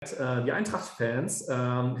that the Eintracht fans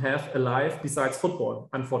have a life besides football,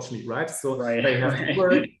 unfortunately, right? So Right. they have to Right.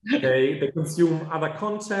 work, they consume other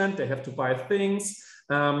content, they have to buy things.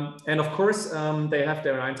 And of course, they have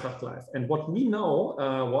their Eintracht life. And what we know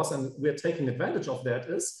was, and we're taking advantage of that,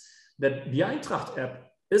 is that the Eintracht app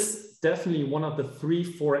is definitely one of the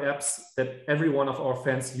 3-4 apps that every one of our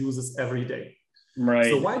fans uses every day. Right.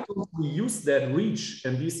 So why don't we use that reach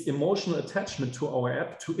and this emotional attachment to our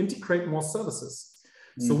app to integrate more services?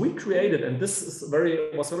 So we created, and this is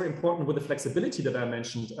was very important with the flexibility that I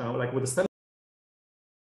mentioned, like with the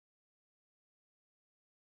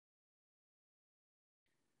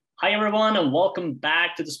Hi, everyone, and welcome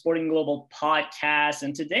back to the Sporting Global podcast.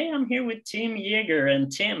 And today I'm here with Tim Jaeger.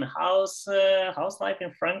 And Tim, how's life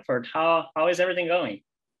in Frankfurt? How is everything going?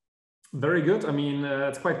 Very good. I mean,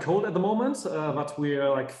 it's quite cold at the moment, but we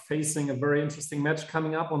are like facing a very interesting match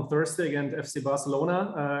coming up on Thursday against FC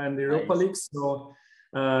Barcelona in the Europa League. So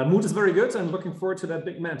mood is very good and looking forward to that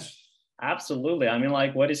big match. Absolutely. I mean,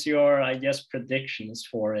 like, what is your, I guess, predictions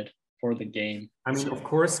for the game? I mean, of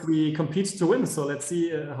course, we compete to win. So let's see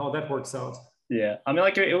how that works out. Yeah, I mean,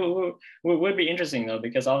 like it would be interesting though,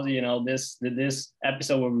 because obviously, you know, this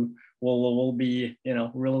episode will be, you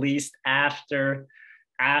know, released after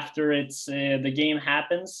it's the game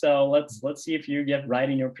happens. So let's see if you get right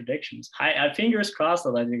in your predictions. I fingers crossed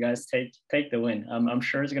that you guys take the win. I'm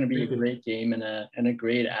sure it's going to be a great game and a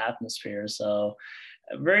great atmosphere. So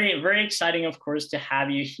very, very exciting, of course, to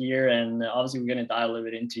have you here. And obviously we're going to dive a little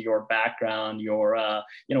bit into your background, your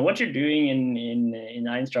you know, what you're doing in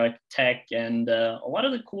Eintracht Tech, and a lot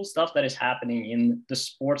of the cool stuff that is happening in the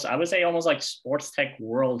sports, I would say almost like sports tech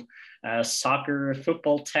world, soccer,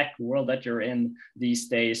 football tech world that you're in these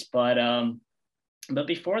days. But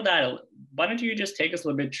before that, why don't you just take us a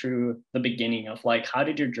little bit through the beginning of, like, how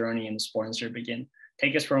did your journey in the sports industry begin?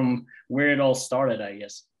 Take us from where it all started, I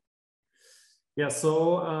guess. Yeah,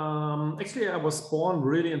 so actually I was born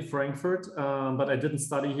really in Frankfurt, but I didn't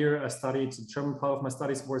study here. I studied, the German part of my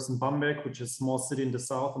studies was in Bamberg, which is a small city in the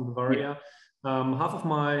south in Bavaria. Half of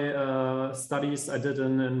my studies I did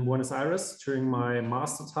in Buenos Aires during my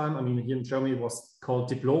master time. I mean, here in Germany it was called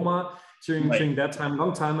Diploma during that time,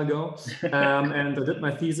 long time ago. And I did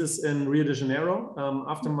my thesis in Rio de Janeiro.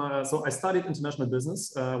 So I studied international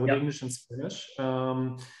business with English and Spanish.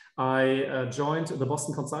 I joined the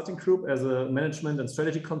Boston Consulting Group as a management and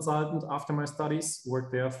strategy consultant after my studies,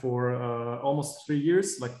 worked there for almost 3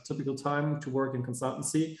 years, like typical time to work in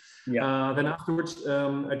consultancy. Then afterwards,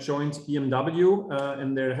 I joined BMW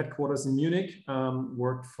in their headquarters in Munich,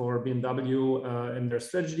 worked for BMW in their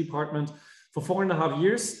strategy department for 4.5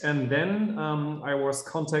 years. And then I was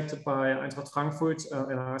contacted by Eintracht Frankfurt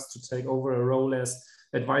and asked to take over a role as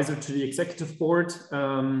advisor to the executive board.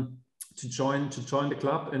 To join the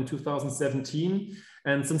club in 2017,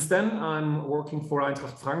 and since then I'm working for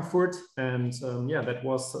Eintracht Frankfurt, and that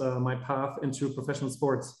was my path into professional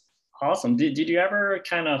sports. Awesome. Did you ever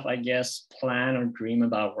kind of, I guess, plan or dream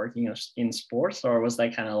about working in sports, or was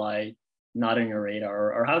that kind of like not on your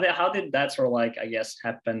radar, or how did that sort of, like, I guess,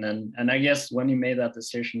 happen, and I guess when you made that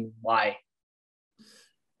decision, why?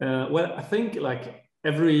 Well, I think like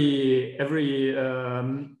every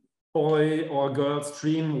boy or girl's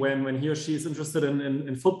dream when he or she is interested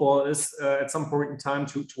in football is at some point in time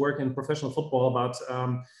to work in professional football. But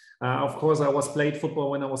of course, I was played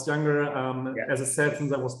football when I was younger. As I said,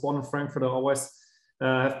 since I was born in Frankfurt, I always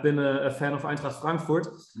have been a fan of Eintracht Frankfurt.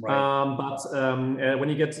 But when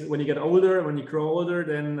you get older, when you grow older,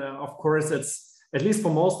 then of course it's, at least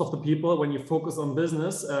for most of the people, when you focus on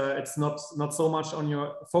business, it's not so much on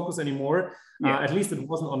your focus anymore. At least it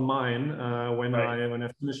wasn't on mine when I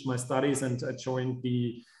finished my studies and I joined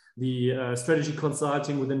the strategy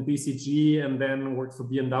consulting within BCG and then worked for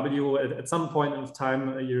BMW. At some point in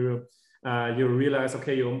time, you realize,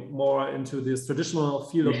 okay, you're more into this traditional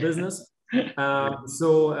field of business.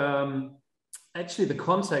 Actually, the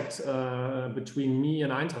contact between me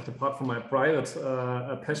and Eintracht, apart from my private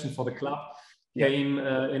passion for the club, came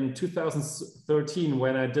in 2013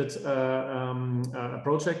 when I did a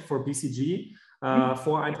project for BCG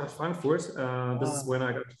for Eintracht Frankfurt. This is when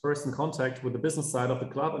I got first in contact with the business side of the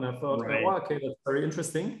club, and I thought, oh, okay, that's very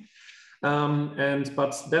interesting.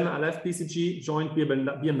 But then I left BCG, joined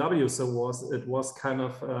BMW, so it was kind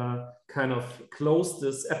of closed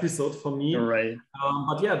this episode for me.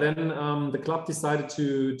 But yeah, then the club decided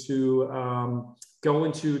to go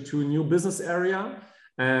into a new business area.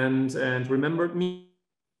 And remembered me,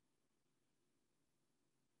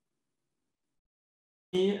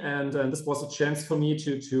 and this was a chance for me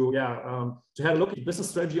to have a look at the business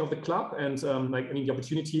strategy of the club and like any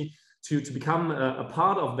opportunity to become a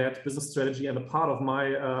part of that business strategy and a part of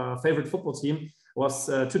my favorite football team was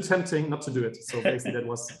too tempting not to do it. So basically that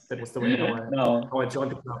was the way how I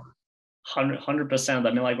joined the club. 100%.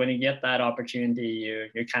 I mean, like when you get that opportunity,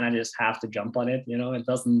 you kind of just have to jump on it. You know, it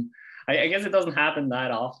doesn't. I guess it doesn't happen that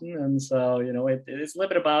often, and so you know, it's a little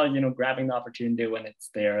bit about grabbing the opportunity when it's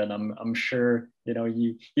there. And I'm sure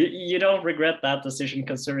you don't regret that decision,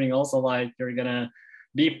 considering also like you're gonna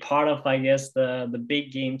be part of, I guess, the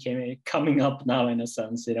big game coming up now in a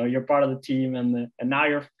sense. You know, you're part of the team, and now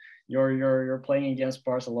you're playing against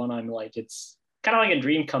Barcelona. I'm like, it's kind of like a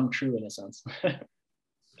dream come true in a sense.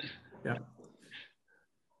 Yeah.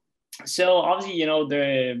 So obviously,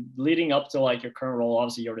 the leading up to like your current role,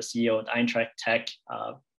 obviously you're the CEO at Eintracht Tech,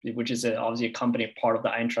 which is obviously a company part of the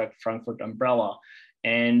Eintracht Frankfurt umbrella.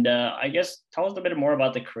 And I guess tell us a bit more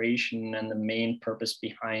about the creation and the main purpose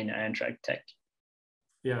behind Eintracht Tech.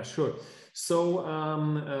 Yeah, sure. So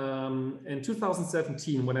in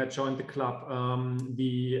 2017, when I joined the club,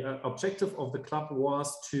 the objective of the club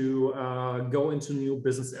was to go into new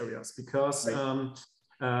business areas because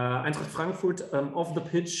Eintracht Frankfurt off the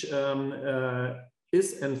pitch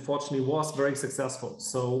is and fortunately was very successful.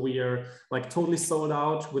 So we are like totally sold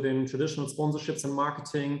out within traditional sponsorships and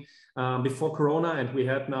marketing before Corona, and we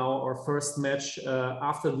had now our first match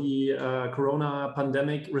after the Corona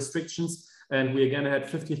pandemic restrictions. And we again had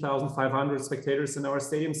 50,500 spectators in our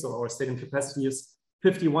stadium. So our stadium capacity is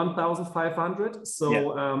 51,500.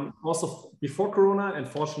 So also before Corona, and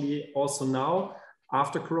fortunately also now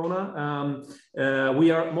after Corona,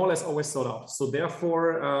 we are more or less always sold out. So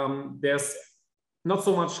therefore, there's not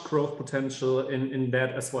so much growth potential in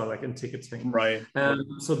that as well, like in ticketing. Right.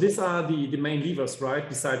 So these are the main levers, right?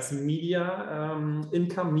 Besides media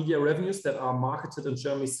income, media revenues that are marketed in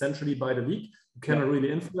Germany centrally by the league. You cannot really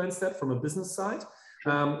influence that from a business side.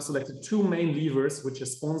 So like the two main levers, which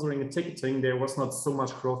is sponsoring and ticketing, there was not so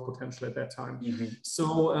much growth potential at that time.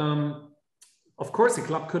 So of course, the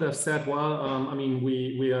club could have said, well, I mean,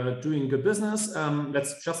 we are doing good business.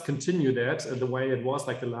 Let's just continue that the way it was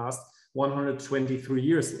like the last 123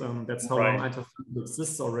 years. That's how long Eintracht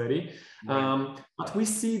exists already. But we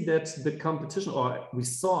see that the competition, or we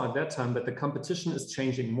saw at that time that the competition is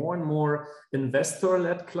changing. More and more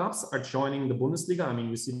investor-led clubs are joining the Bundesliga. I mean,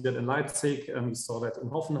 you see that in Leipzig, you saw that in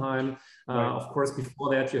Hoffenheim. Of course,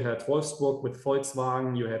 before that, you had Wolfsburg with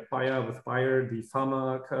Volkswagen, you had Bayer with Bayer, the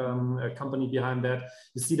pharma company behind that.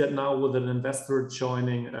 You see that now with an investor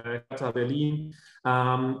joining Hertha Berlin.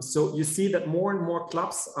 So you see that more and more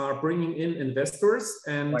clubs are bringing in investors,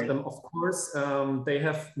 and of course, they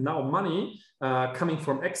have now money coming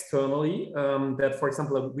from externally that, for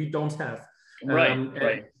example, we don't have.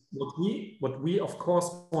 What we of course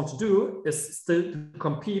want to do is still to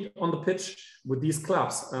compete on the pitch with these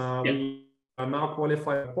clubs. We are now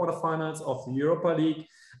qualified quarterfinals of the Europa League.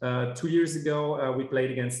 2 years ago, we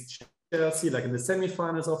played against Chelsea, like in the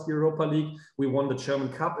semifinals of the Europa League. We won the German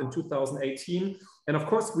Cup in 2018. And of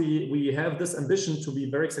course, we have this ambition to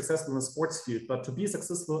be very successful in the sports field. But to be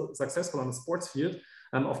successful on the sports field,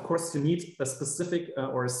 of course, you need a specific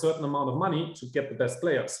or a certain amount of money to get the best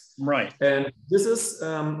players. Right. And this is,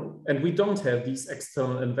 and we don't have these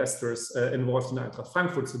external investors involved in Eintracht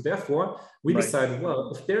Frankfurt. So therefore, we decided,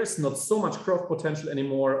 well, if there's not so much growth potential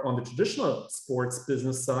anymore on the traditional sports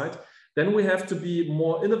business side, then we have to be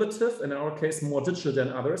more innovative, in our case, more digital than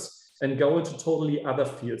others, and go into totally other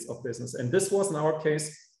fields of business. And this was, in our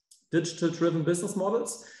case, digital-driven business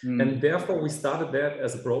models. And therefore, we started that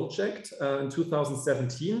as a project in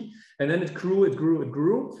 2017. And then it grew.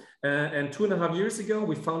 And 2.5 years ago,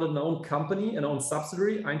 we founded an own company, an own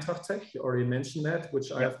subsidiary, Eintracht Tech. You already mentioned that,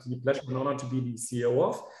 which I have the pleasure and honor to be the CEO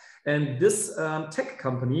of. And this tech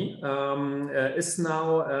company is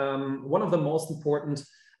now one of the most important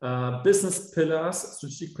business pillars,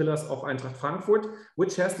 strategic pillars of Eintracht Frankfurt,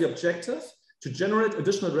 which has the objective to generate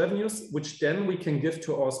additional revenues, which then we can give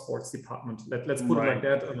to our sports department. Let's put it like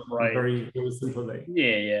that in a very, very simple way.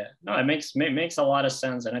 Yeah. No, it makes a lot of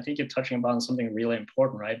sense. And I think you're touching upon something really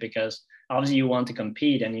important, right? Because obviously you want to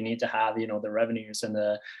compete and you need to have, the revenues and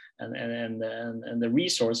the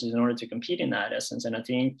resources in order to compete in that essence. And I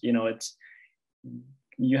think,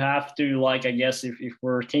 you have to, like, I guess if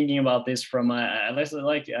we're thinking about this from a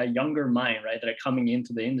younger mind, right, that are coming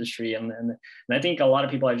into the industry, and I think a lot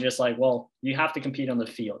of people are just like, well, you have to compete on the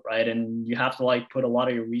field, right, and you have to like put a lot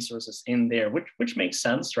of your resources in there, which makes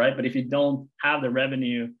sense, right? But if you don't have the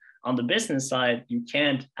revenue on the business side, you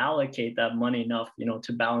can't allocate that money enough,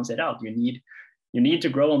 to balance it out. You need to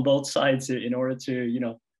grow on both sides in order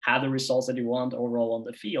to, have the results that you want overall on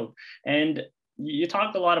the field. And you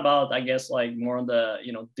talked a lot about, I guess, like more on the,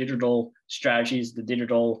 you know, digital strategies, the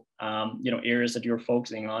digital, you know, areas that you're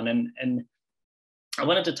focusing on. And I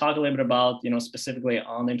wanted to talk a little bit about, you know, specifically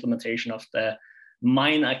on the implementation of the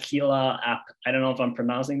Mein Aquila app. I don't know if I'm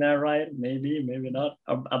pronouncing that right. Maybe not.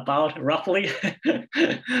 About roughly,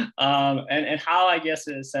 and how, I guess,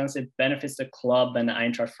 in a sense, it benefits the club and the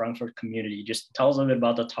Eintracht Frankfurt community. Just tell us a little bit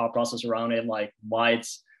about the thought process around it, like why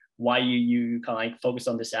you kind of like focus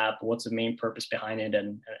on this app, what's the main purpose behind it,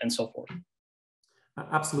 and so forth.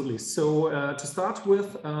 Absolutely. So to start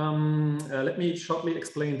with, let me shortly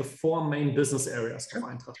explain the four main business areas of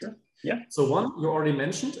Eintracht. Sure. Yeah. So one, you already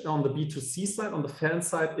mentioned on the B2C side, on the fan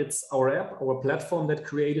side, it's our app, our platform that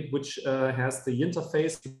created, which has the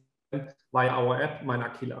interface via our app, Mein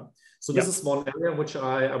Aquila. So this is one area which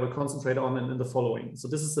I will concentrate on in the following. So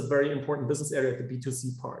this is a very important business area, the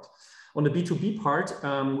B2C part. On the B2B part,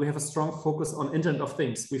 we have a strong focus on Internet of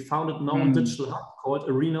Things. We founded now a digital hub called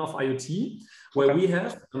Arena of IoT, where we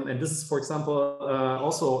have, and this is, for example,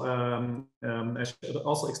 I should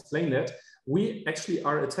also explain that, we actually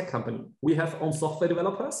are a tech company. We have own software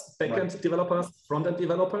developers, backend developers, front-end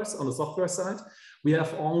developers on the software side. We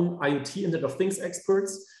have own IoT, Internet of Things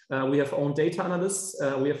experts. We have own data analysts.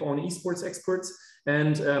 We have own esports experts.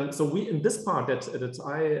 And so we, in this part that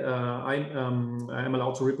I am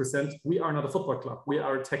allowed to represent, we are not a football club. We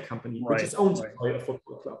are a tech company, which is owned by a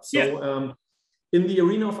football club. So in the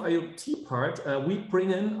Arena of IoT part, we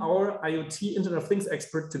bring in our IoT, Internet of Things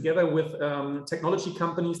expert, together with technology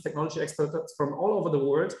companies, technology experts from all over the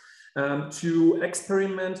world, to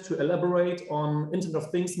experiment, to elaborate on Internet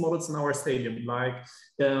of Things models in our stadium, like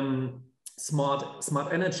smart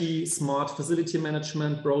energy, smart facility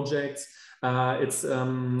management projects.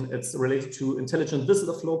 It's related to intelligent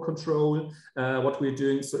visitor flow control, what we're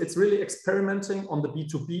doing. So it's really experimenting on the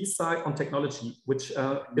B2B side on technology, which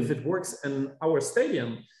if it works in our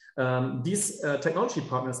stadium, these technology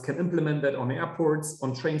partners can implement that on airports,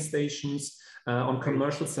 on train stations, on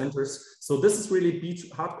commercial centers. So this is really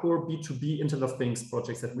hardcore B2B Internet of Things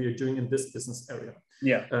projects that we are doing in this business area.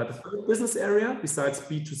 Yeah. The third business area, besides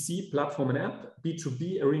B2C, platform and app,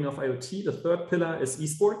 B2B, Arena of IoT, the third pillar is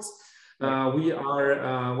esports. We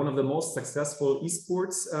are one of the most successful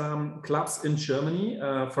esports clubs in Germany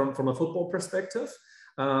from a football perspective.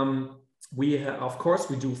 We have, of course,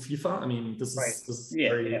 we do FIFA. I mean, this is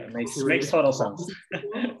very makes total sense.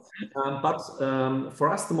 But for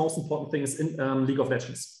us, the most important thing is in League of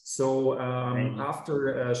Legends. So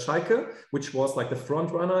after Schalke, which was like the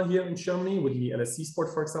front runner here in Germany with the LSC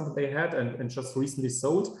Sport, for example, they had and just recently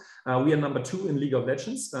sold, we are number 2 in League of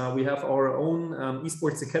Legends. We have our own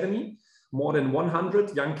esports academy. More than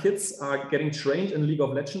 100 young kids are getting trained in League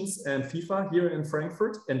of Legends and FIFA here in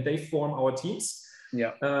Frankfurt, and they form our teams.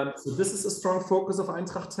 Yeah. So this is a strong focus of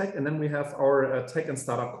Eintracht Tech. And then we have our tech and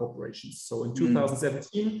startup corporations. So in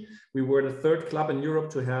 2017, we were the 3rd club in Europe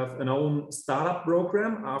to have an own startup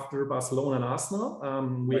program after Barcelona and Arsenal.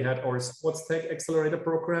 We had our sports tech accelerator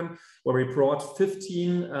program where we brought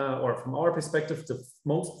 15, or from our perspective, the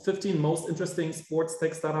 15 most interesting sports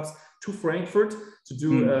tech startups to Frankfurt to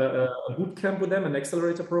do a boot camp with them, an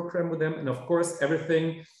accelerator program with them. And of course,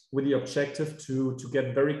 everything with the objective to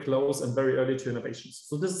get very close and very early to innovations.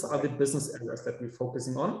 So this are the business areas that we're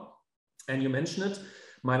focusing on. And you mentioned it,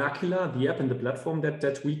 Mein Aquila, the app and the platform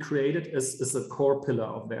that we created is a core pillar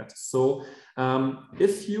of that. So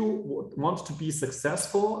if you want to be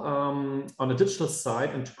successful on a digital side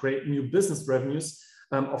and to create new business revenues,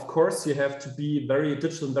 of course, you have to be very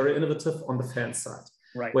digital and very innovative on the fan side.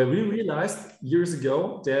 Right. Where we realized years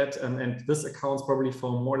ago that, and this accounts probably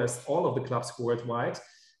for more or less all of the clubs worldwide,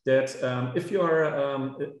 that if you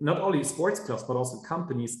are not only sports clubs, but also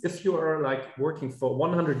companies, if you are like working for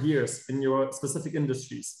 100 years in your specific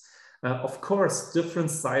industries, of course, different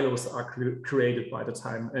silos are created by the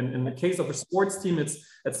time. And in the case of a sports team, it's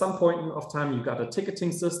at some point of time, you got a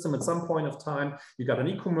ticketing system. At some point of time, you got an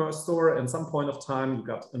e-commerce store. At some point of time, you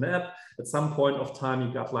got an app. At some point of time,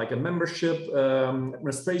 you got like a membership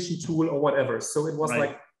administration tool or whatever. So it was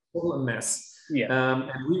like all a mess. Yeah.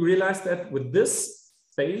 And we realized that with this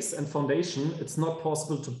base and foundation, it's not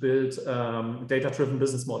possible to build data-driven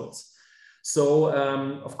business models. So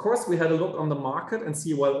of course, we had a look on the market and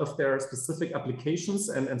see, well, if there are specific applications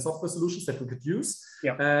and software solutions that we could use.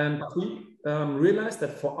 Yeah. And we realized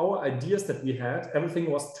that for our ideas that we had,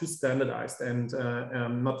 everything was too standardized and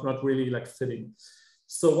not really like fitting.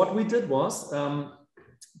 So what we did was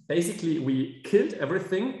basically we killed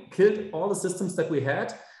everything, killed all the systems that we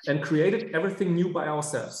had and created everything new by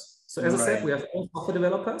ourselves. So as I said, we have own software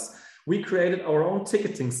developers. We created our own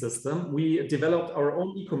ticketing system. We developed our own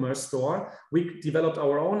e-commerce store. We developed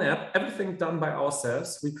our own app, everything done by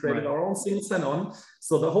ourselves. We created our own single sign-on.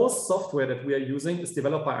 So the whole software that we are using is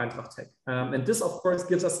developed by Eintracht Tech. And this, of course,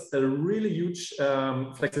 gives us a really huge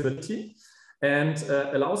flexibility and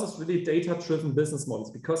allows us really data-driven business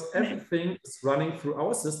models, because everything is running through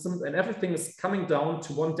our systems and everything is coming down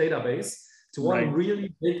to one database, to one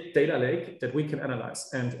really big data lake that we can analyze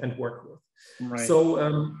and work with. So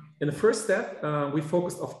in the first step, we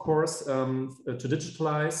focused, of course, to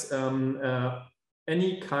digitalize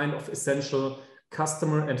any kind of essential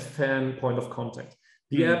customer and fan point of contact.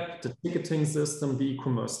 The app, the ticketing system, the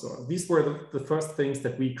e-commerce store. These were the first things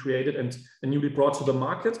that we created and newly brought to the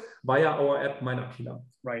market via our app, Mein Aquila.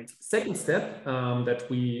 Second step that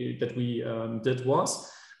we did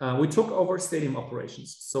was we took over stadium operations.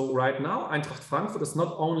 So right now, Eintracht Frankfurt is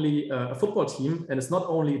not only a football team, and it's not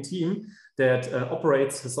only a team that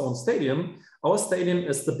operates his own stadium. Our stadium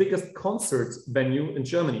is the biggest concert venue in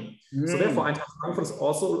Germany. So therefore, Eintracht Frankfurt is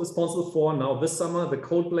also responsible for, now this summer, the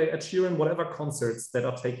Coldplay, Ed Sheeran, whatever concerts that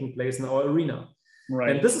are taking place in our arena.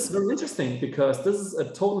 And this is very interesting, because this is a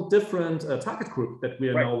total different target group that we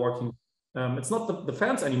are now working. It's not the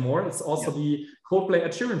fans anymore. It's also the Coldplay,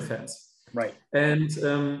 Ed Sheeran fans. And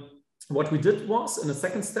what we did was, in the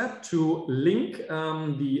second step, to link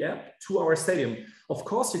the app to our stadium. Of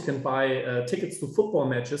course, you can buy tickets to football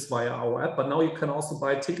matches via our app, but now you can also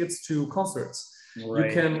buy tickets to concerts. You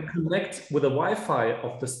can connect with the Wi-Fi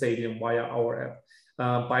of the stadium via our app.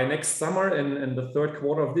 By next summer, in the third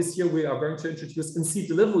quarter of this year, we are going to introduce in-seat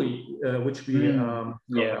delivery, which we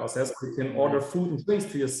ourselves. We can order food and drinks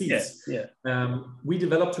to your seats. We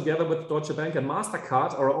developed together with Deutsche Bank and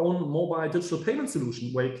MasterCard our own mobile digital payment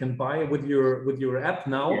solution, where you can buy with your app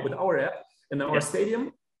now, with our app in our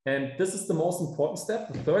stadium. And this is the most important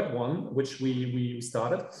step. The third one, which we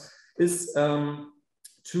started, is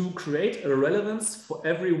to create a relevance for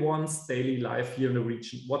everyone's daily life here in the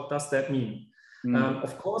region. What does that mean?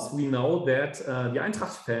 Of course, we know that the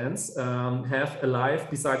Eintracht fans have a life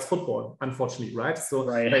besides football, unfortunately, right? So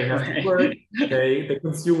they have to work, they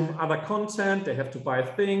consume other content, they have to buy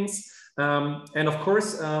things. And of course,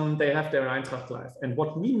 they have their Eintracht life. And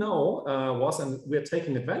what we know was, and we're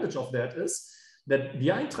taking advantage of that, is that the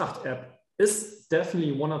Eintracht app is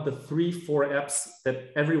definitely one of the 3-4 apps that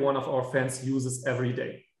every one of our fans uses every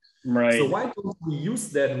day. So why don't we use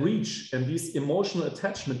that reach and this emotional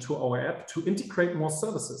attachment to our app to integrate more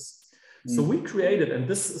services? So we created, and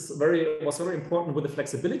this is was very important with the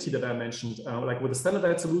flexibility that I mentioned, like with a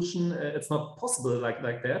standardized solution, it's not possible like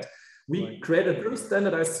that. We created a very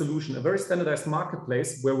standardized solution, a very standardized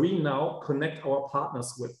marketplace where we now connect our partners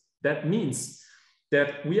with. That means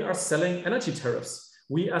that we are selling energy tariffs.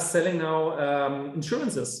 We are selling now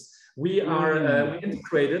insurances. We are we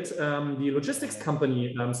integrated the logistics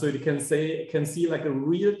company, so you can see like a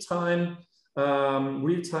real-time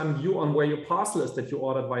view on where your parcel is that you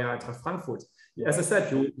ordered via Eintracht Frankfurt. As I said,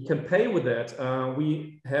 you can pay with that.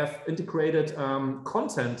 We have integrated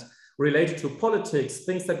content related to politics,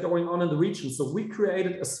 things that are going on in the region. So we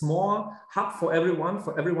created a small hub for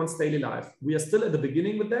everyone's daily life. We are still at the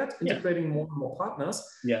beginning with that, integrating more and more partners.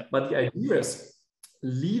 But the idea is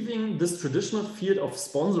leaving this traditional field of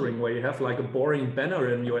sponsoring, where you have like a boring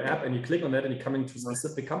banner in your app and you click on that and you're coming to a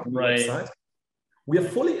specific company website. We are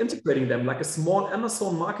fully integrating them like a small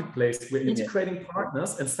Amazon marketplace. We're integrating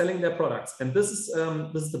partners and selling their products. And this is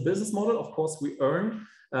the business model. Of course, we earn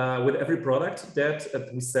with every product that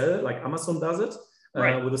we sell, like Amazon does it,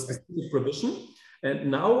 with a specific provision. And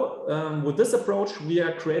now with this approach, we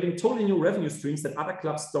are creating totally new revenue streams that other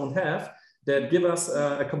clubs don't have, that give us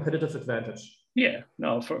a competitive advantage. Yeah,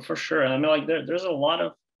 no, for sure. I mean, like there's a lot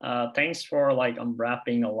of thanks for like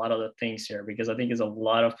unwrapping a lot of the things here, because I think it's a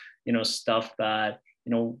lot of stuff that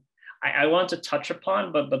I want to touch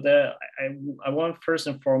upon, but I want first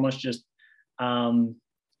and foremost just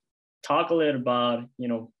talk a little about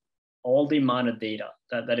all the amount of data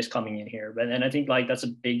that is coming in here. And I think like that's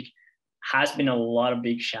has been a lot of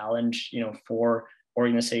big challenge for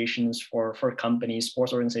organizations, for companies,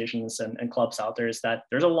 sports organizations and clubs out there, is that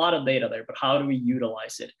there's a lot of data there, but how do we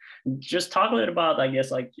utilize it? Just talk a little about, I guess,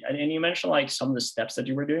 like, and you mentioned like some of the steps that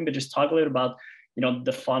you were doing, but just talk a little about,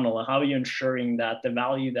 the funnel and how are you ensuring that the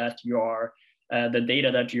value that you are, the data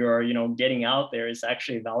that you're, getting out there is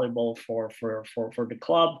actually valuable for the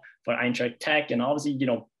club, for Eintracht Tech, and obviously,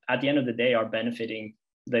 at the end of the day are benefiting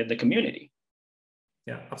the community.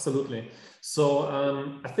 Yeah, absolutely. So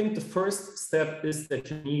I think the first step is that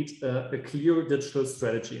you need a clear digital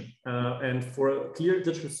strategy. And for a clear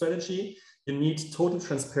digital strategy, you need total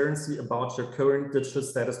transparency about your current digital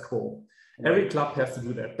status quo. Every club has to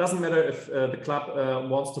do that. Doesn't matter if the club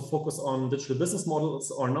wants to focus on digital business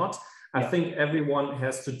models or not. I think everyone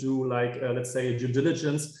has to do like let's say due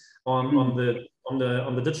diligence on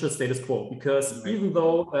the digital status quo, because even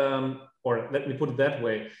though or let me put it that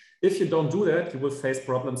way, if you don't do that, you will face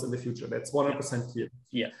problems in the future. That's 100% clear.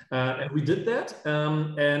 And we did that.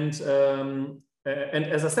 And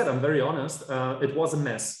as I said, I'm very honest, it was a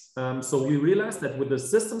mess. So we realized that with the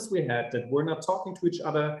systems we had that were not talking to each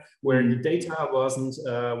other, where the data wasn't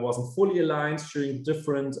fully aligned, sharing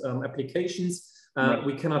different applications,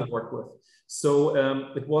 we cannot work with. So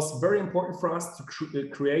it was very important for us to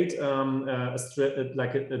create a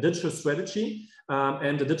digital strategy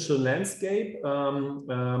and a digital landscape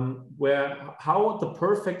where how the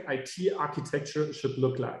perfect IT architecture should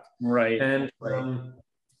look like. And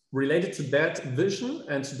related to that vision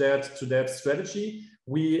and to that strategy,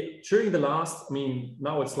 we during the last, I mean,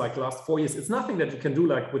 now it's like last 4 years, it's nothing that you can do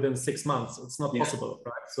like within 6 months. It's not possible,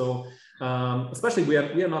 right? So especially we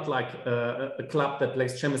are not like a club that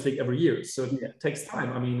plays Champions League every year. So it takes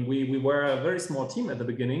time. I mean, we were a very small team at the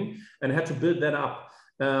beginning and had to build that up.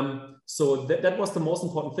 So that was the most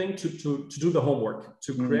important thing, to do the homework,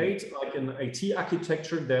 to create like an IT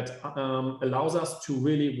architecture that allows us to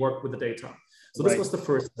really work with the data. So this was the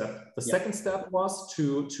first step. The second step was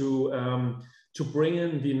to bring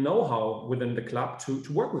in the know-how within the club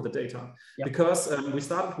to work with the data, because we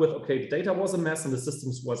started with, okay, the data was a mess and the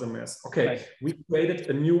systems was a mess. Okay, we created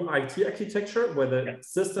a new IT architecture where the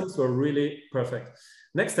systems were really perfect.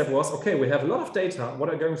 Next step was, okay, we have a lot of data. What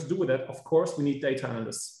are we going to do with that? Of course, we need data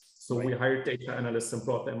analysts. So we hired data analysts and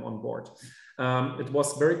brought them on board. It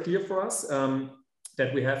was very clear for us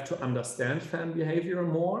that we have to understand fan behavior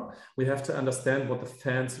more. We have to understand what the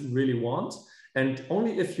fans really want. And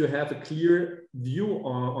only if you have a clear view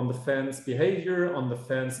on the fans' behavior, on the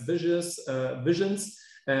fans' visions,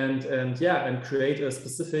 and create a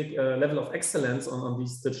specific level of excellence on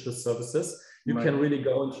these digital services, you can really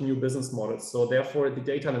go into new business models. So therefore, the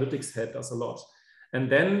data analytics helped us a lot. And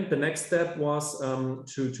then the next step was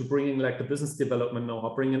to bring in like the business development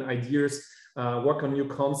know-how, bring in ideas, work on new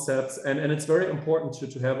concepts. And it's very important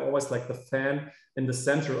to have always like the fan in the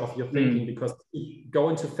center of your thinking, because you go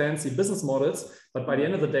into fancy business models, but by the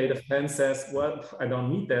end of the day, the fan says, well, I don't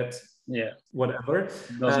need that. Whatever.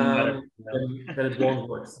 Doesn't matter. Then it won't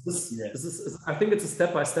work. So this is, I think it's a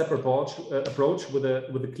step-by-step approach with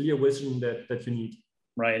a clear vision that you need.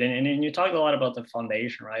 Right. And you talked a lot about the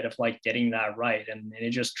foundation, right, of like getting that right. And it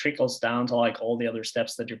just trickles down to like all the other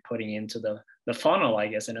steps that you're putting into the funnel, I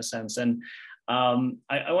guess, in a sense. And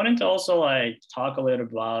I wanted to also like talk a little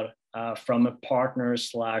about from a partner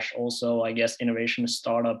 / also, I guess, innovation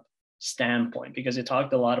startup standpoint, because you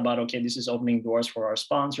talked a lot about, okay, this is opening doors for our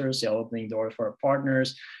sponsors, opening doors for our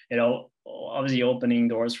partners, obviously opening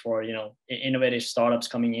doors for, innovative startups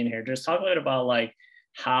coming in here. Just talk a little about like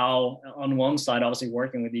how on one side, obviously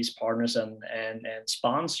working with these partners and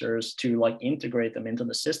sponsors to like integrate them into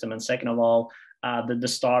the system. And second of all, the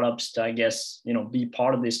startups to, I guess, be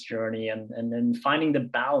part of this journey and then finding the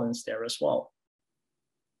balance there as well.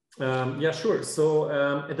 Yeah, sure. So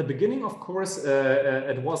at the beginning, of course,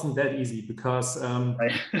 it wasn't that easy, because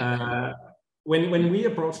when we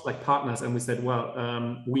approached like partners and we said,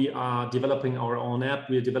 well, we are developing our own app,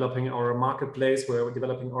 we are developing our marketplace, we're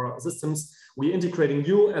developing our systems, we're integrating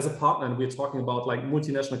you as a partner, and we're talking about like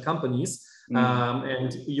multinational companies,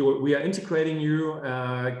 and we are integrating you,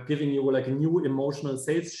 giving you like a new emotional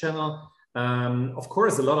sales channel. Of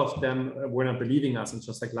course, a lot of them were not believing us and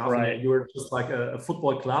just like laughing. You're just like a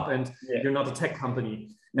football club and you're not a tech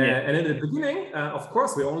company. And in the beginning, of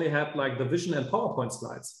course, we only had like the vision and PowerPoint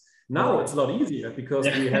slides. Now it's a lot easier, because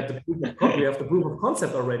we have the proof of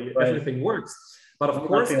concept already. Everything works. But of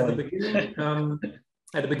course, at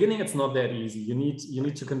the beginning, it's not that easy. You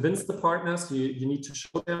need to convince the partners. You need to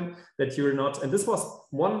show them that you're not. And this was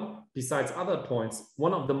one, besides other points,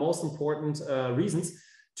 one of the most important reasons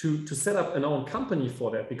to set up an own company for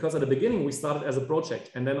that. Because at the beginning, we started as a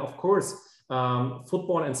project, and then of course,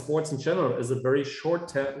 football and sports in general is a very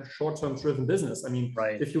short-term driven business. I mean,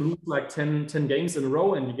 if you lose like 10 games in a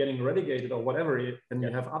row and you're getting relegated or whatever, then you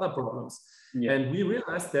have other problems. And we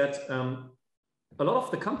realized that a lot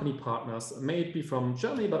of the company partners, may it be from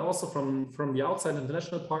Germany, but also from the outside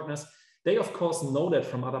international partners, they of course know that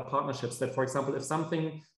from other partnerships, that, for example, if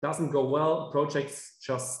something doesn't go well, projects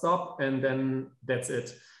just stop and then that's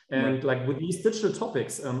it. And like with these digital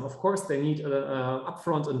topics, of course, they need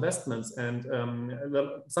upfront investments. And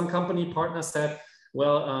some company partners said,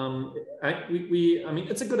 Well, I mean,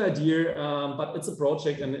 it's a good idea, but it's a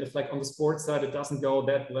project, and if like on the sports side it doesn't go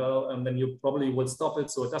that well, then you probably will stop it.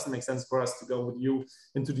 So it doesn't make sense for us to go with you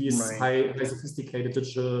into these high sophisticated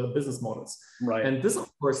digital business models. Right. And this, of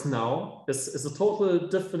course, now is a total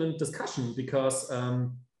different discussion because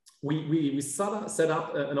we set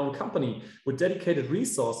up an own company with dedicated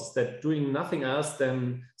resources that doing nothing else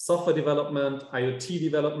than software development, IoT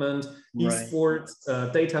development, esports,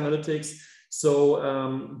 data analytics.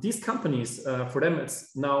 So these companies, for them,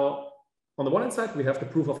 it's now on the one hand side we have the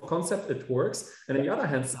proof of concept, it works, and on the other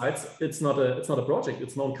hand side, it's not a project,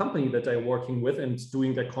 it's an own company that they're working with and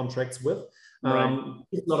doing their contracts with.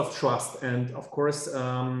 It's a lot of trust, and of course,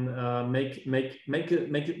 makes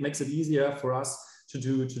it easier for us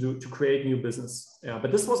to create new business. Yeah,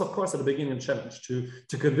 but this was, of course, at the beginning a challenge to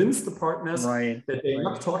convince the partners that they're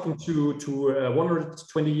not talking to a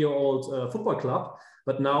 120-year-old football club,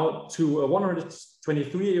 but now to a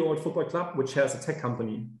 123-year-old football club which has a tech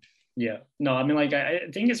company. Yeah, no, I mean, like, I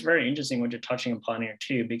think it's very interesting what you're touching upon here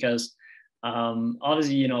too, because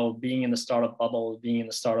obviously, you know, being in the startup bubble, being in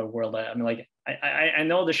the startup world, I mean, like, I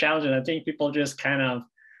know the challenge, and I think people just kind of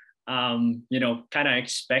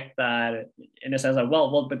expect that in a sense like,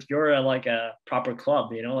 well, but you're like a proper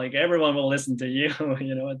club, you know, like everyone will listen to you,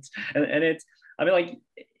 you know, it's, I mean, like,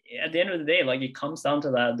 at the end of the day, like, it comes down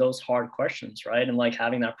to those hard questions, right? And like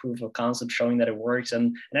having that proof of concept, showing that it works.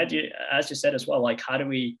 And as you said as well, like, how do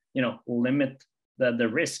we, you know, limit the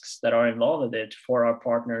risks that are involved with it for our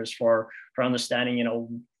partners, for understanding, you know,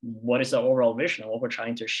 what is the overall vision of what we're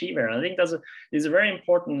trying to achieve here. And I think is a very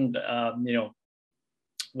important, you know,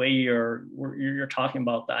 way you're talking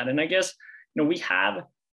about that. And I guess, you know, we have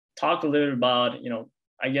talked a little bit about, you know,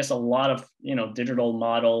 I guess a lot of, you know, digital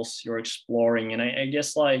models you're exploring. And I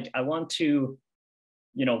guess, like, I want to,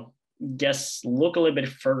 you know, look a little bit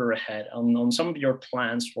further ahead on some of your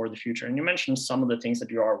plans for the future. And you mentioned some of the things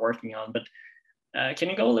that you are working on, but can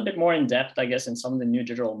you go a little bit more in depth, I guess, in some of the new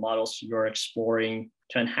digital models you're exploring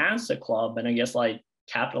to enhance the club, and I guess, like,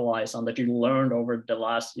 capitalize on that you learned over the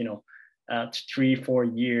last, you know,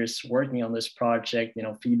 3-4 years working on this project, you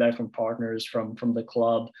know, feedback from partners, from the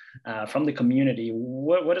club, from the community.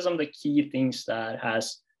 What are some of the key things that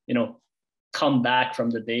has, you know, come back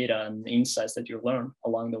from the data and insights that you learned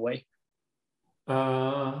along the way?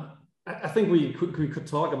 I think we could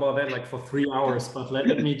talk about that like for 3 hours, but let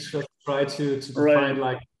me just try to define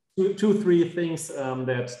like two, three things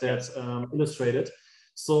that illustrate it.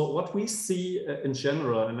 So what we see in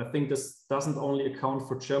general, and I think this doesn't only account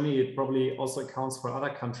for Germany, it probably also accounts for other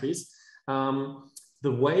countries,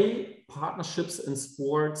 the way partnerships in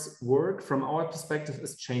sports work from our perspective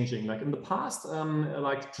is changing. Like in the past,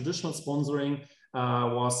 like traditional sponsoring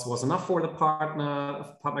was enough for the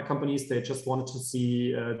partner companies. They just wanted to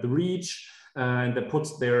see the reach, and they put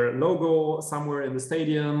their logo somewhere in the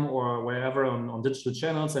stadium or wherever on digital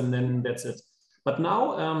channels, and then that's it. But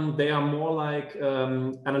now they are more like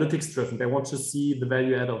analytics driven. They want to see the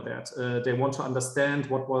value add of that. They want to understand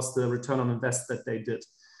what was the return on invest that they did.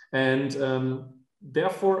 And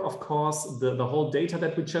therefore, of course, the whole data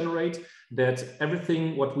that we generate, that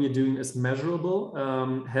everything what we're doing is measurable,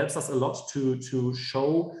 helps us a lot to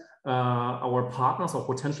show our partners or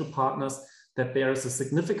potential partners that there is a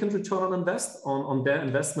significant return on invest on their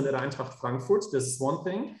investment at Eintracht Frankfurt. This is one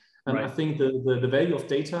thing. And I think the value of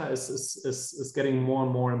data is getting more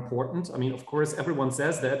and more important. I mean, of course, everyone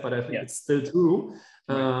says that, but I think it's still true.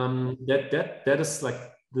 That is like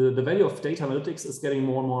the value of data analytics is getting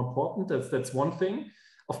more and more important. That's one thing.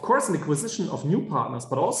 Of course, an acquisition of new partners,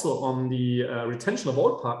 but also on the retention of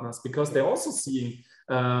old partners, because they're also seeing,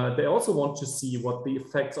 they also want to see what the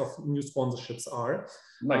effects of new sponsorships are.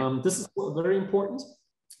 This is very important.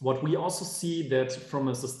 What we also see that from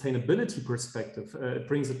a sustainability perspective, it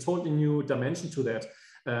brings a totally new dimension to that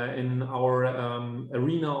in our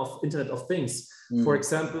arena of Internet of Things. For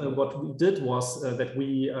example, what we did was that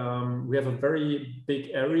we have a very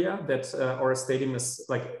big area that our stadium is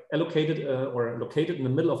like allocated or located in the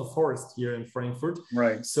middle of a forest here in Frankfurt.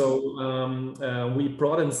 So we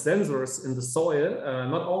brought in sensors in the soil,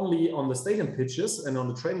 not only on the stadium pitches and on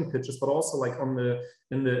the training pitches, but also like on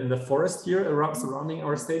in the forest here surrounding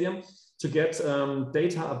our stadium, to get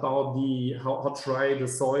data about how dry the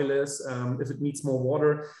soil is, if it needs more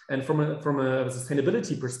water, and from a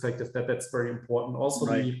sustainability perspective, that's very important. Also,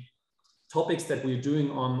 the topics that we're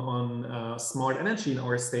doing on smart energy in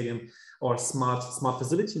our stadium, or smart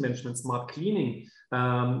facility management, smart cleaning,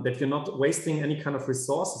 that you're not wasting any kind of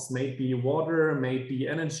resources, maybe water, maybe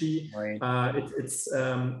energy.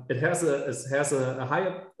 It has a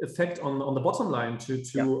higher effect on the bottom line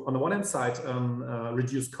to on the one hand side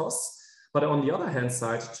reduce costs, but on the other hand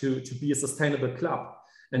side, to be a sustainable club.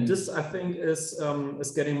 And this, I think, is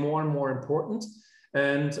getting more and more important.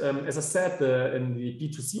 And as I said, in the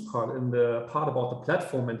B2C part, in the part about the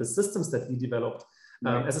platform and the systems that we developed,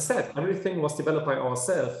 as I said, everything was developed by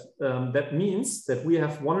ourselves. That means that we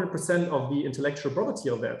have 100% of the intellectual property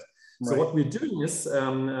of that. So what we're doing is,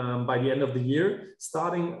 by the end of the year,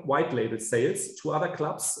 starting white label sales to other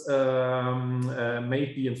clubs, may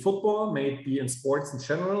it be in football, may it be in sports in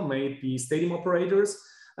general, may it be stadium operators,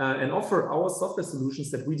 and offer our software solutions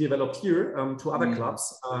that we developed here to other clubs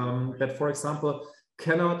that, for example,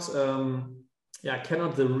 cannot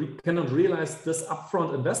realize this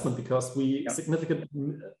upfront investment because we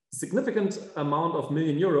significant amount of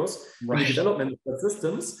million euros in the development of the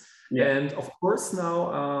systems. And of course,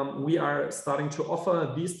 now we are starting to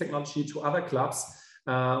offer these technology to other clubs,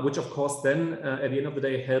 which of course then at the end of the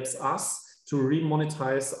day helps us to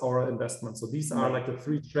remonetize our investment. So these are like the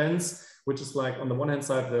three trends, which is like on the one hand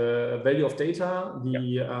side, the value of data,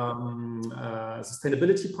 the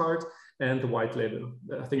sustainability part, and the white label.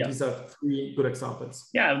 I think these are three good examples.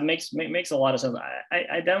 Yeah, it makes a lot of sense.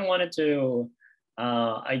 I then wanted to,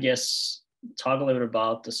 I guess, talk a little bit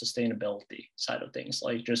about the sustainability side of things.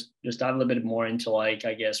 Like just dive a little bit more into like,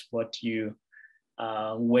 I guess, what you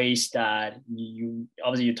ways that you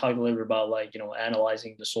obviously you talked a little bit about, like, you know,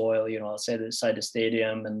 analyzing the soil, you know, outside the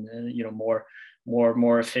stadium, and you know,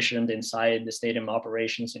 more efficient inside the stadium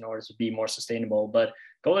operations in order to be more sustainable. But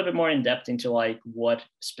go a little bit more in depth into like what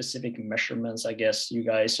specific measurements, I guess, you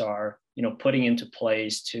guys are, you know, putting into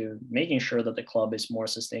place to making sure that the club is more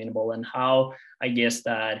sustainable, and how, I guess,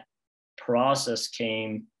 that process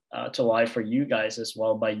came to life for you guys as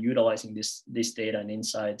well by utilizing this data and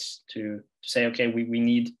insights to say, okay, we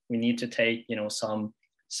need to take, you know, some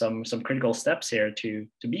critical steps here to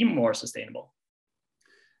be more sustainable.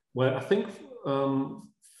 Well, I think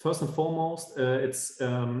first and foremost, it's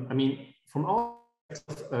I mean, from our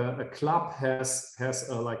perspective, a club has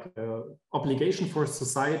like a obligation for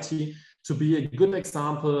society to be a good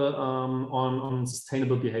example on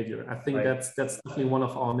sustainable behavior. I think that's definitely one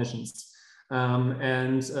of our missions.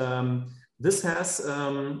 This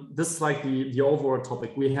is like the overall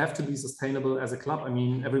topic. We have to be sustainable as a club. I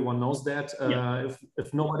mean, everyone knows that.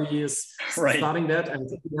 If nobody is starting that, and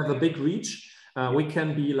if we have a big reach, we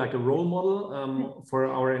can be like a role model for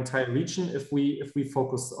our entire region if we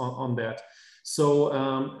focus on that. So,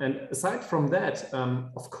 and aside from that,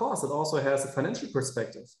 of course, it also has a financial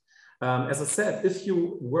perspective. As I said, if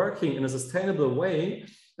you're working in a sustainable way,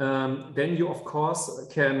 then you of course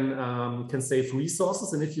can save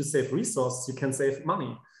resources, and if you save resources, you can save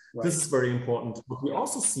money. This is very important. But we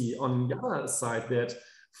also see on the other side that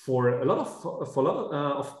for a lot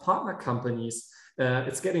of partner companies,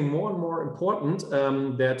 it's getting more and more important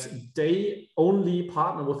that they only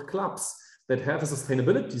partner with clubs that have a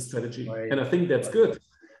sustainability strategy, and I think that's good.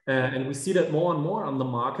 And we see that more and more on the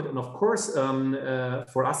market. And of course,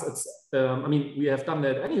 for us, it's, I mean, we have done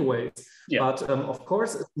that anyways, but of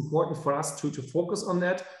course, it's important for us to focus on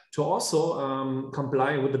that, to also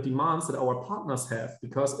comply with the demands that our partners have.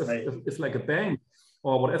 Because if like a bank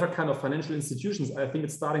or whatever kind of financial institutions, I think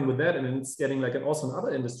it's starting with that, and it's getting like also in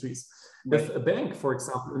other industries. If a bank, for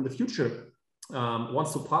example, in the future,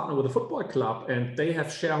 wants to partner with a football club, and they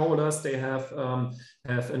have shareholders, they have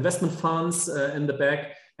investment funds in the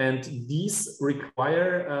back, and these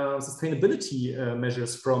require sustainability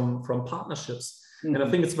measures from partnerships. And I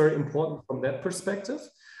think it's very important from that perspective.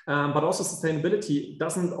 But also sustainability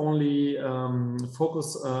doesn't only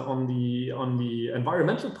focus on the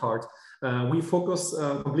environmental part. We focus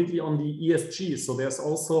completely on the ESG. So there's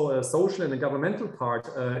also a social and a governmental part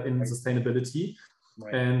in sustainability.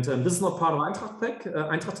 And this is not part of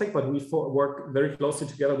Eintracht Tech, but we work very closely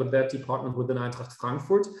together with that department within Eintracht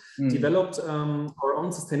Frankfurt, developed our own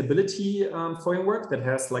sustainability framework that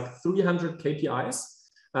has like 300 KPIs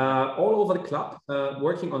all over the club,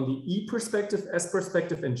 working on the E perspective, S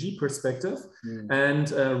perspective, and G perspective, and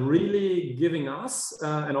really giving us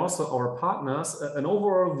and also our partners an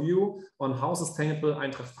overall view on how sustainable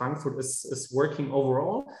Eintracht Frankfurt is working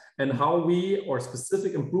overall, and how we or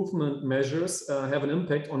specific improvement measures have an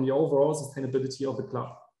impact on the overall sustainability of the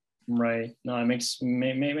club. Right. No, it makes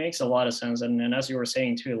a lot of sense. And as you were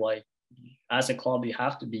saying too, like, as a club, you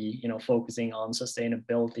have to be, you know, focusing on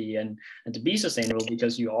sustainability and to be sustainable,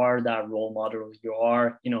 because you are that role model. You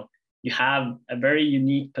are, you know, you have a very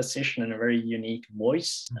unique position and a very unique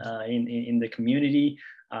voice in the community,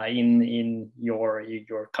 in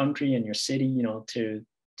your country and your city, you know, to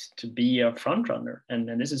be a front runner.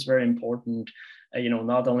 And this is very important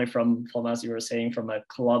not only from as you were saying, from a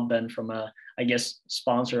club and from a, I guess,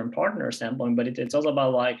 sponsor and partner standpoint, but it's also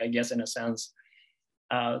about, like, I guess, in a sense,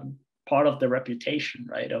 part of the reputation,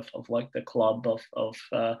 right, of like the club,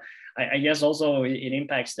 I guess also it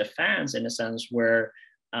impacts the fans in a sense where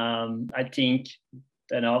I think,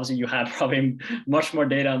 and obviously you have probably much more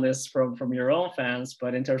data on this from your own fans,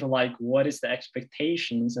 but in terms of like what is the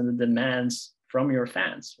expectations and the demands from your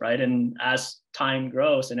fans, right? And as time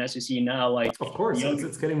grows and as you see now, like, of course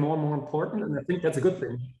it's getting more and more important, and I think that's a good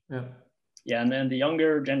thing. Yeah, and then the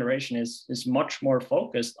younger generation is much more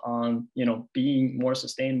focused on, being more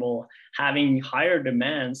sustainable, having higher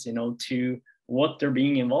demands, to what they're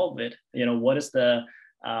being involved with. What is the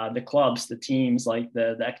clubs, the teams, like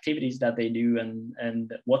the activities that they do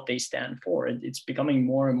and what they stand for. It's becoming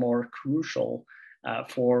more and more crucial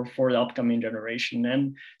for the upcoming generation.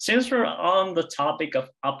 And since we're on the topic of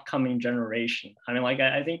upcoming generation, I mean, like,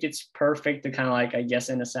 I think it's perfect to kind of, like, I guess,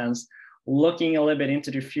 in a sense, looking a little bit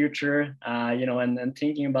into the future, and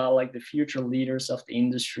thinking about like the future leaders of the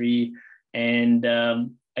industry, and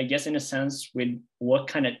I guess in a sense with what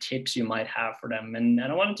kind of tips you might have for them. And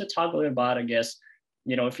I wanted to talk a little about, I guess,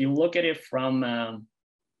 if you look at it from,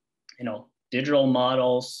 digital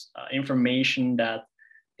models, information that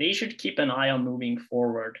they should keep an eye on moving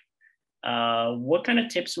forward. What kind of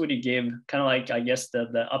tips would you give, kind of like, I guess,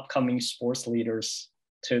 the upcoming sports leaders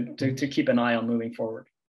to keep an eye on moving forward?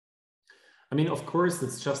 I mean, of course,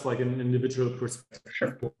 it's just like an individual perspective.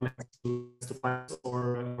 Sure. To find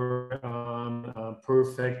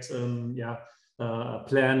perfect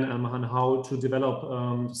plan on how to develop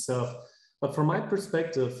yourself. But from my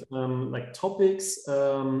perspective, like topics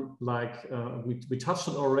we touched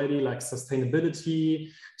on already, like sustainability,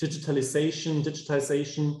 digitization,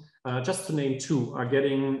 just to name two, are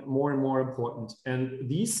getting more and more important. And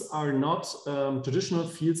these are not traditional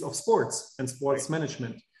fields of sports and sports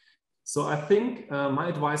management. So I think my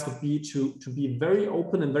advice would be to be very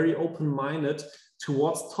open and very open-minded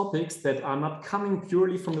towards topics that are not coming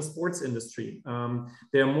purely from the sports industry.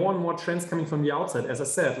 There are more and more trends coming from the outside, as I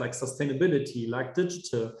said, like sustainability, like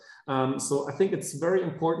digital. So I think it's very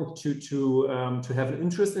important to have an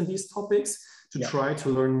interest in these topics, to try to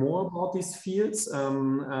learn more about these fields.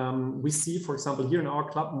 We see, for example, here in our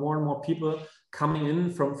club, more and more people coming in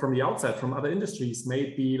from the outside, from other industries,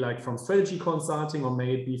 maybe like from strategy consulting or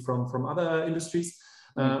maybe from other industries.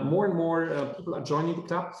 More and more people are joining the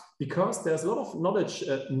club because there's a lot of knowledge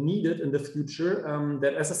needed in the future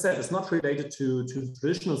that, as I said, is not related to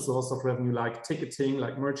traditional source of revenue like ticketing,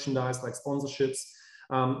 like merchandise, like sponsorships.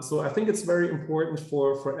 So I think it's very important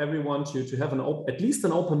for everyone to have at least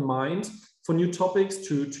an open mind for new topics,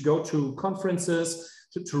 to go to conferences,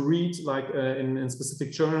 to read like in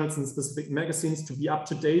specific journals and specific magazines, to be up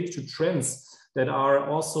to date to trends that are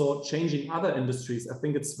also changing other industries. I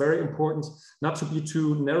think it's very important not to be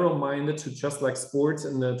too narrow-minded to just like sports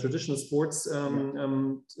and the traditional sports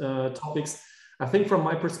topics. I think from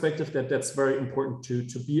my perspective that's very important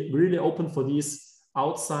to be really open for these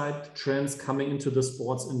outside trends coming into the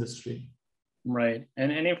sports industry. Right.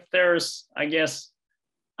 And if there's, I guess,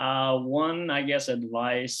 one, I guess,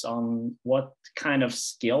 advice on what kind of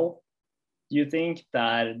skill you think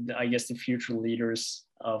that, I guess, the future leaders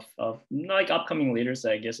of like upcoming leaders,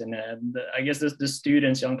 I guess, and I guess the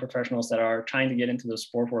students, young professionals that are trying to get into the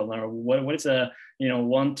sport world, what is a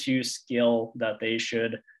 1-2 skill that they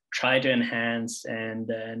should try to enhance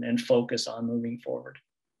and focus on moving forward?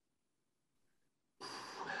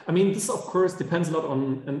 I mean, this of course depends a lot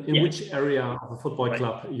on in which area of a football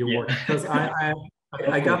club you work, because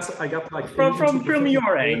I got like from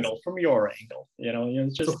your angle,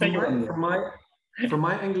 just so from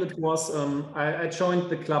my angle, it was I joined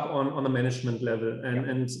the club on a management level,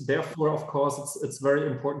 and therefore, of course, it's very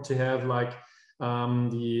important to have like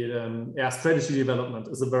strategy development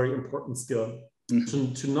is a very important skill.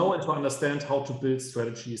 To know and to understand how to build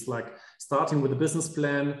strategies, like starting with a business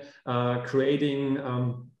plan, creating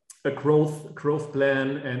a growth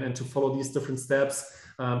plan, and to follow these different steps.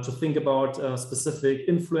 To think about specific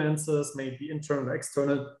influences, maybe internal or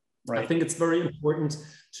external. Right. I think it's very important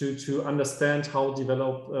to understand how to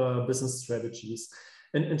develop business strategies.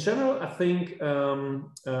 And in general, I think,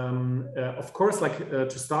 of course, like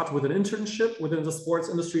to start with an internship within the sports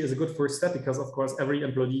industry is a good first step, because, of course, every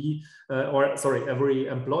employee every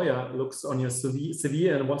employer looks on your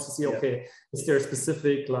CV and wants to see, okay, is there a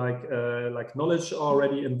specific like knowledge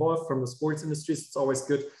already involved from the sports industries? It's always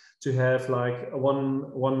good to have like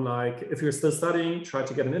one like, if you're still studying, try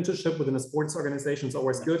to get an internship within a sports organization. It's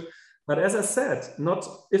always good. But as I said, not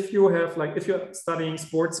if you have like, if you're studying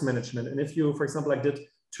sports management, and if you, for example, like did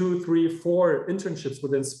 2, 3, 4 internships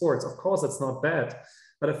within sports. Of course, that's not bad.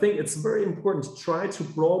 But I think it's very important to try to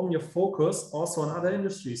broaden your focus also on other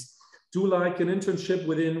industries. Do like an internship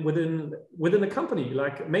within a company,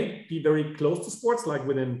 like may be very close to sports, like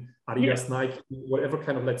within Adidas, Nike, whatever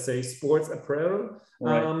kind of, let's say, sports apparel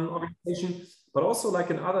organization. But also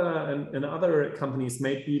like in other companies,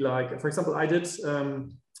 maybe like, for example, I did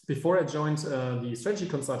before I joined the strategy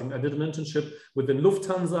consulting, I did an internship within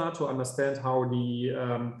Lufthansa to understand how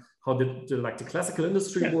the classical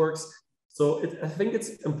industry works. So I think it's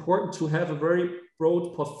important to have a very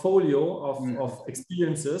broad portfolio of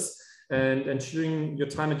experiences. And during your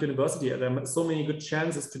time at university, there are so many good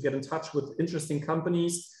chances to get in touch with interesting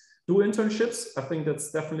companies. Do internships. I think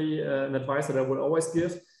that's definitely an advice that I would always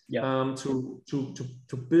give.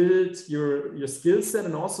 To build your skill set,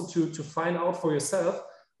 and also to find out for yourself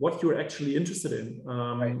what you're actually interested in.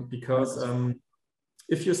 Because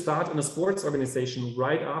if you start in a sports organization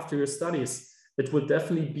right after your studies, it will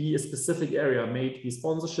definitely be a specific area, maybe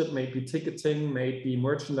sponsorship, maybe ticketing, maybe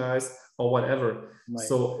merchandise, or whatever.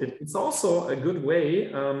 So it's also a good way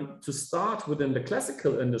to start within the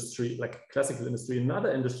classical industry,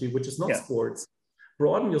 another industry, which is not sports.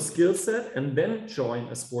 Broaden your skill set and then join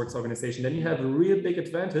a sports organization. Then you have a real big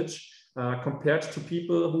advantage compared to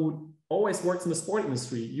people who always works in the sport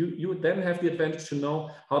industry. You would then have the advantage to know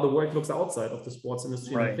how the work looks outside of the sports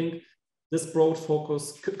industry. And I think this broad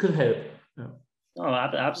focus could help. Oh,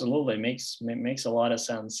 absolutely. Makes a lot of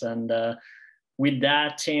sense. And with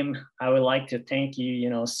that, Tim, I would like to thank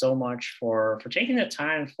you, so much for taking the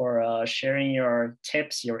time for sharing your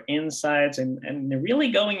tips, your insights, and really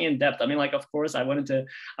going in depth. I mean, like, of course, I could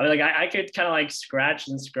kind of like scratch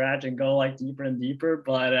and go like deeper and deeper,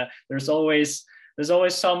 but there's always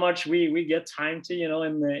so much we get time to,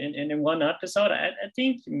 in one episode. I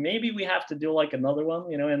think maybe we have to do like another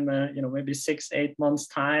one, in maybe 6-8 months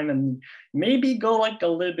time, and maybe go like a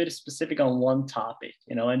little bit specific on one topic,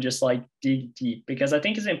 and just like dig deep, because I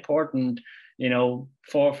think it's important,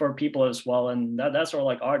 for people as well. And that's sort of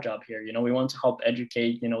like our job here. We want to help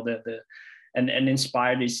educate, and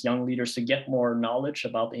inspire these young leaders to get more knowledge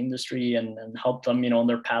about the industry and help them, on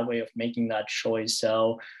their pathway of making that choice.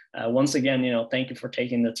 So once again, thank you for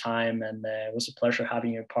taking the time, and it was a pleasure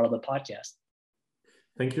having you part of the podcast.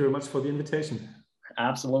 Thank you very much for the invitation.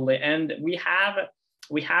 Absolutely. And we have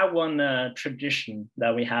one tradition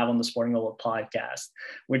that we have on the Sporting Global podcast,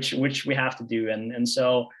 which we have to do. And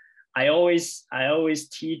so I always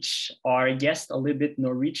teach our guests a little bit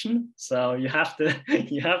Norwegian, so you have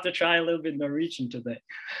to try a little bit Norwegian today.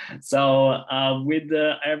 So with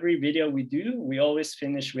every video we do, we always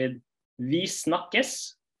finish with "Vi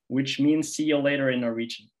snakkes," which means "see you later" in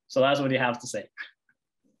Norwegian. So that's what you have to say.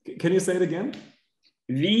 Can you say it again?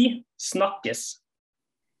 Vi snakkes.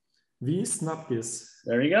 Vi snakkes.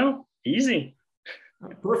 There you go. Easy.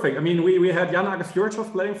 Perfect. I mean, we had Jan Åge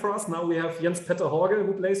Fjørtoft playing for us. Now we have Jens Petter Hauge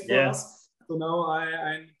who plays for us. So now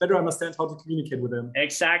I better understand how to communicate with them.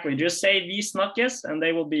 Exactly. Just say "Vi snakkes" and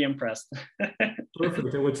they will be impressed.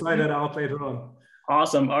 Perfect. And we'll try that out later on.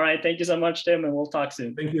 Awesome. All right. Thank you so much, Tim, and we'll talk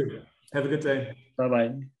soon. Thank you. Have a good day.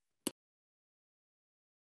 Bye-bye.